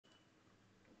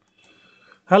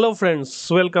Hello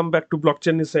friends, welcome back to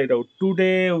Blockchain Inside Out.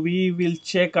 Today we will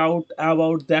check out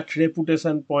about that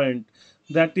reputation point.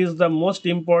 That is the most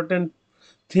important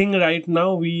thing right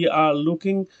now. We are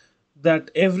looking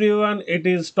that everyone it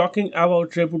is talking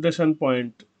about reputation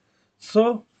point.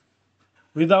 So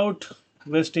without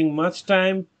wasting much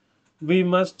time, we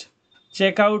must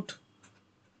check out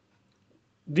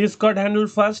Discord handle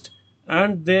first,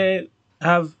 and they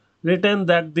have written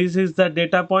that this is the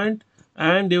data point,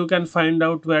 and you can find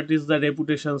out what is the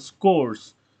reputation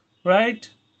scores, right?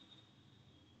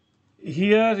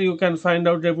 Here you can find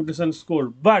out reputation score,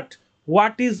 but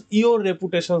what is your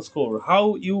reputation score,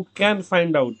 how you can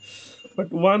find out?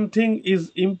 But one thing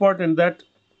is important, that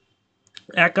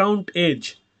account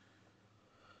age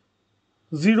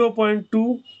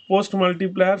 0.2, post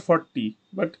multiplier 40,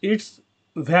 but it's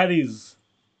varies.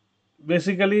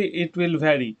 Basically it will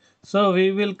vary. So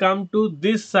we will come to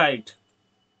this site,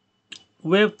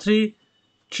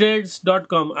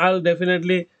 web3trades.com. I'll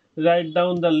definitely write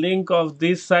down the link of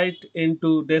this site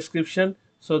into description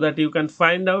so that you can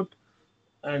find out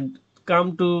and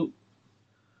come to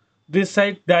this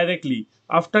site directly.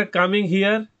 After coming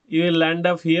here, you will land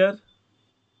up here.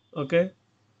 Okay,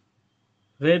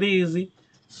 very easy.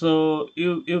 So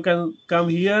you can come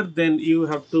here, then you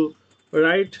have to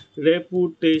write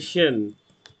reputation,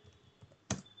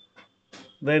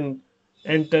 then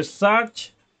enter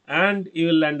search, and you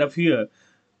will land up here.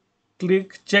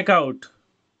 Click checkout.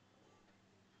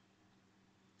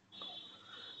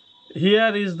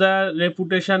 Here is the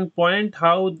reputation point,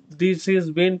 how this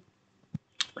is been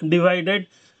divided.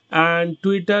 And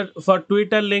Twitter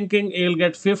linking you will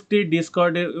get 50,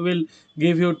 Discord will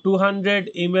give you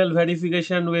 200, email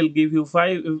verification will give you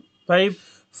 5,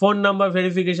 phone number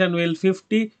verification will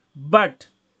 50. But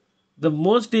the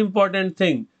most important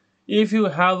thing, if you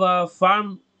have a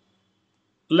farm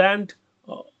land,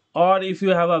 or if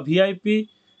you have a VIP,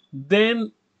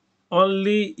 then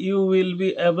only you will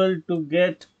be able to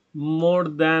get more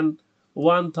than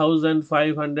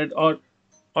 1500, or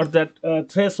that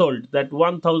threshold, that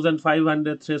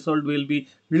 1500 threshold will be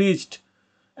reached.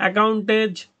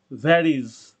 Accountage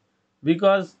varies,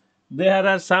 because there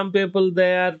are some people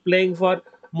they are playing for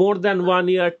more than 1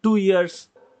 year, 2 years,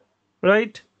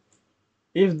 right?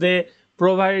 If they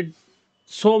provide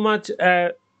so much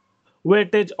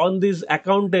weightage on this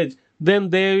accountage,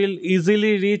 then they will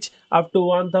easily reach up to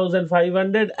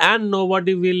 1500, and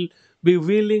nobody will be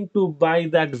willing to buy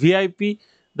that VIP,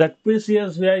 that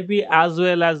precious VIP, as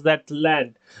well as that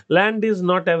land is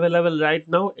not available right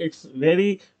now, it's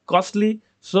very costly.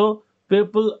 So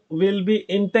people will be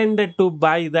intended to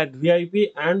buy that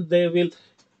VIP, and they will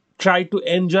try to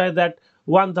enjoy that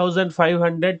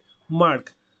 1500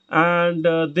 mark. And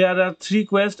there are three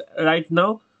quests right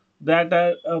now that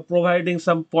are providing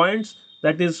some points.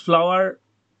 That is flower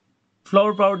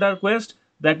powder quest,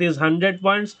 that is 100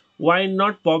 points. Wine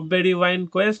not popberry wine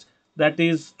quest, that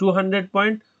is 200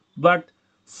 point. But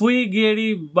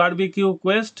Fuigeri barbecue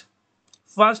quest,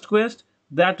 first quest,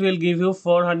 that will give you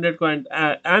 400 coin,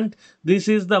 and this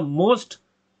is the most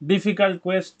difficult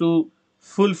quest to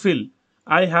fulfill.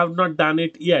 I have not done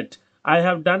it yet. I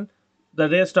have done the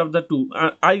rest of the two.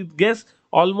 I guess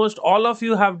almost all of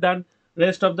you have done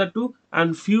rest of the two,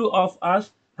 and few of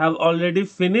us have already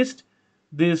finished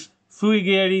this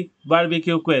Fuigeri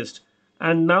barbecue quest.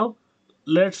 And now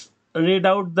let's read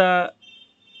out the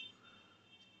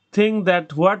thing,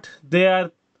 that what they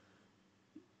are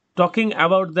talking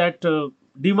about, that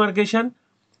demarcation,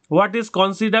 what is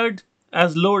considered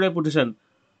as low reputation.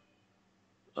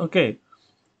 Okay,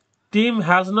 team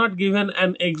has not given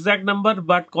an exact number,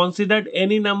 but considered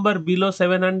any number below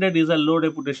 700 is a low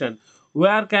reputation.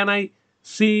 Where can I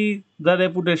see the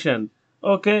reputation?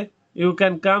 Okay, you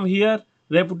can come here,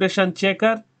 reputation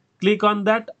checker, click on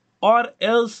that, or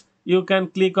else you can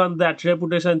click on that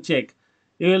reputation check.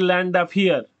 You will land up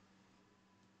here.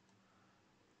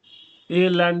 You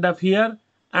will land up here,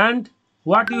 and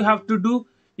what you have to do,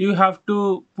 you have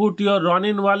to put your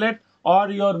Ronin wallet or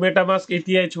your MetaMask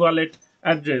ETH wallet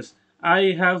address.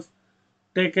 I have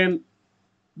taken,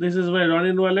 this is my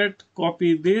Ronin wallet,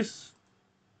 copy this,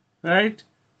 right,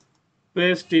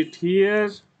 paste it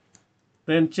here,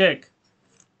 then check.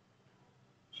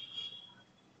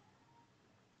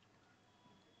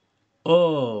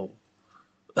 Oh,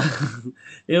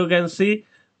 you can see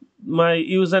my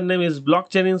username is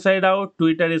blockchain inside out,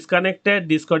 Twitter is connected,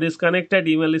 Discord is connected,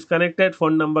 email is connected,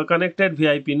 phone number connected,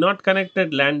 VIP not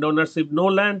connected, land ownership no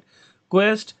land,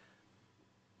 quest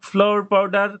flour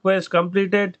powder quest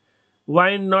completed,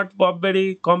 wine not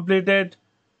popberry completed,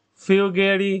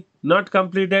 fugary not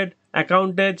completed,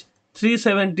 accountage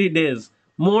 370 days.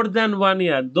 more than 1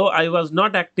 year, though I was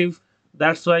not active,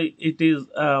 that's why it is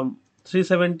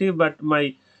 370, but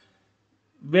my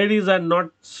berries are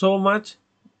not so much.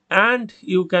 And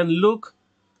you can look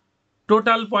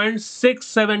total points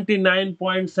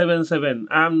 679.77.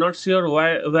 I am not sure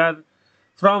why, where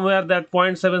from where that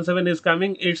 0.77 is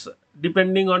coming. It's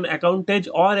depending on accountage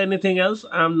or anything else.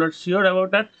 I am not sure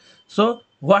about that. So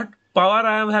what power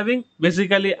I am having?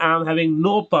 Basically, I am having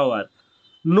no power,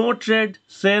 no trade,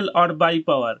 sell or buy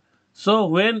power. So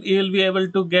when you will be able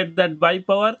to get that buy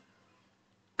power,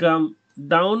 come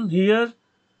down here,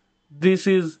 this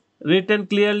is written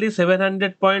clearly.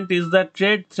 700 point is the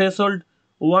trade threshold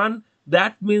one.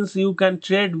 That means you can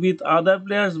trade with other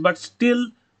players but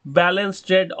still balance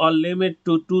trade or limit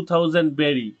to 2000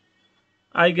 berry.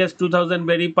 I guess 2000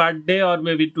 berry per day or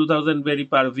maybe 2000 berry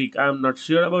per week. I am not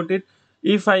sure about it.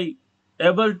 If I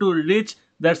able to reach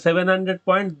that 700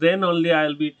 points, then only I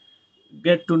will be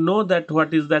get to know that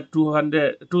what is that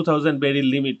 2000 berry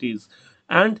limit is.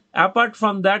 And apart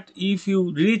from that, if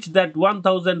you reach that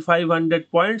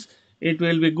 1500 points, it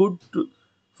will be good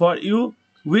for you.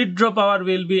 Withdraw power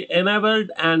will be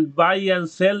enabled and buy and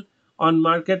sell on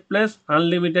marketplace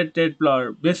unlimited trade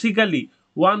power. Basically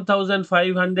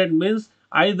 1500 means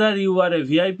either you are a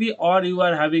VIP or you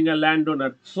are having a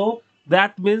landowner. So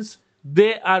that means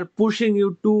they are pushing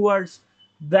you towards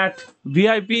that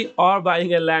VIP or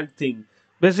buying a land thing.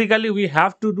 Basically, we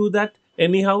have to do that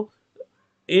anyhow.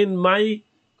 In my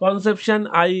conception,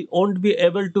 I won't be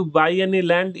able to buy any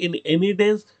land in any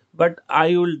days, but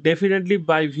I will definitely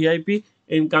buy VIP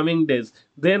in coming days.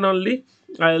 Then only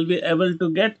I will be able to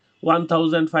get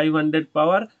 1500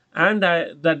 power, and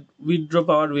that withdraw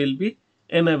power will be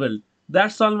enabled.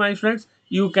 That's all, my friends.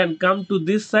 You can come to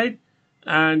this site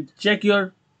and check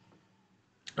your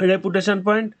reputation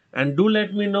point, and do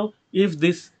let me know if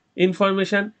this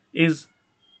information is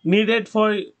needed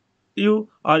for you,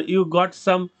 or you got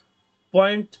some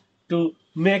point to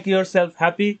make yourself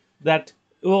happy that,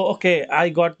 oh, okay, I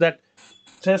got that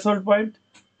threshold point.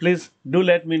 Please do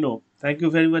let me know. Thank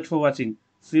you very much for watching.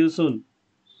 See you soon.